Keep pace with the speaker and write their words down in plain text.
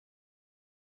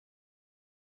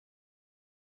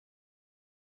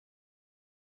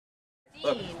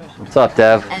What's up,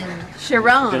 Dev? And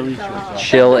Sharon.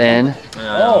 Chill in.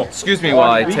 Oh, excuse me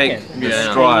while I take the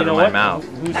straw out of my mouth.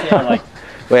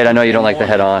 Wait, I know you don't like the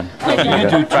head on. You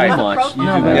do too much. You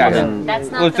do That's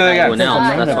not Let's do it again.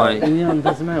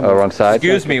 That's fine. Oh, wrong side?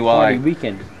 Excuse me while I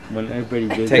Weekend when everybody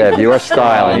did. Dev, you are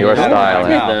styling. You are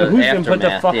styling. Who's gonna put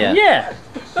the aftermath, fucking yeah?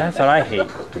 That's what I hate.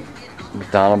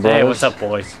 Donald Brothers. Hey, what's up,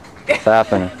 boys? What's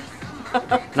happening?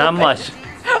 Not much.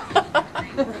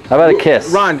 How about a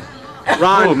kiss? Ron,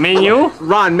 Who, me and you?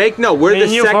 Ron, make note. We're Me the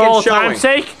and you for second old showing. time's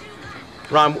sake?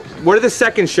 Ron, we're the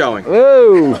second showing.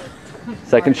 Woo!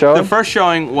 Second The showing? first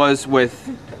showing was with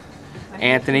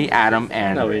Anthony, Adam,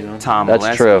 and Tom. That's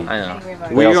Oleski. true. I know.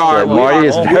 We are. Marty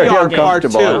is very we are part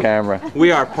uncomfortable two. on camera.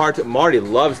 We are part two. Marty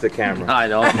loves the camera. I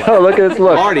know. Oh, look at this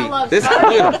look. Marty, this look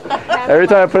at him. Every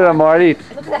time I put it on Marty,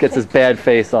 he gets his bad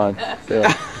face on. So,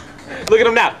 Look at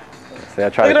him now. I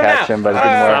tried to Look at him catch now. him, but it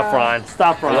didn't work. Stop, Ron.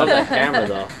 Stop, I love Ron. that camera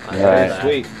though. Right.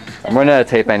 Sweet. I'm running out of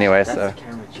tape anyway, so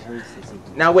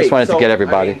Now wait. just wanted to so, get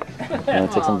everybody. I mean, You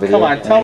want to take some video? come on, tell